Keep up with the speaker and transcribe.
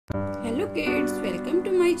Hello kids, welcome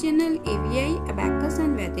to my channel AVI, Abacus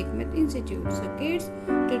and Vedic Math Institute. So kids,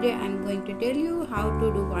 today I am going to tell you how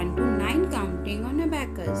to do 1 to 9 counting on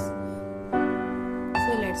Abacus.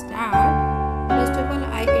 So let's start. First of all,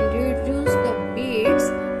 I introduce the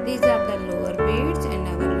beats. These are the lower beats and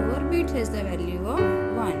our lower beats has the value of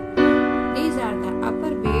 1. These are the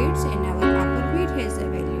upper beats and our upper beat has the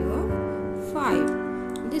value of 5.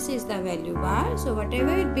 This is the value bar. So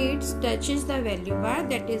whatever beats touches the value bar,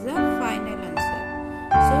 that is the final answer.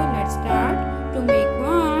 So let's start. To make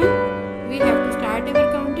 1, we have to start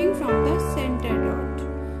our counting from the center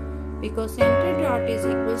dot, because center dot is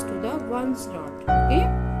equals to the ones dot. Okay.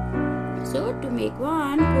 So to make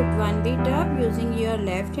 1, put 1 beat up using your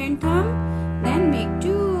left hand thumb. Then make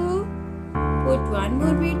 2. Put 1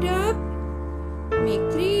 more beat up. Make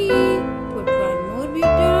 3. Put 1 more beat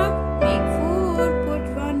up. Make 4.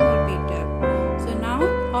 Put 1 more beat up. So now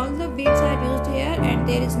all the beats are used here and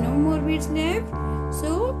there is no more beats left.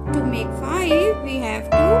 So to make 5, we have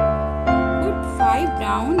to put 5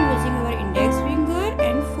 down using our index finger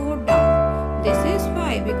and 4 down. This is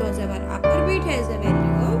 5 because our upper beat has a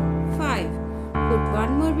value of 5. Put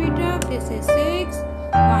 1 more beat up. This is 6.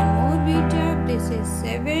 1 more beat up. This is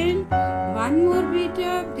 7. 1 more beat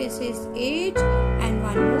up. This is 8. And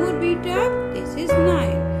 1 more beat up. This is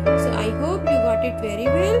 9. So I hope you got it very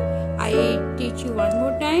well. I teach you one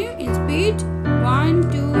more time in speed. 1,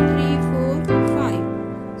 2, 3, 4,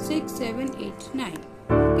 5, 6, 7, 8, 9.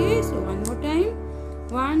 Okay, so one more time.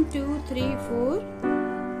 1, 2, 3, 4,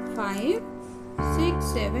 5, 6,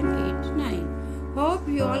 7, 8, 9. Hope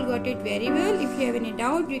you all got it very well. If you have any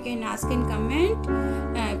doubt, you can ask in comment.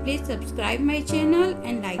 Please subscribe my channel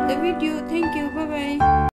and like the video. Thank you. Bye bye.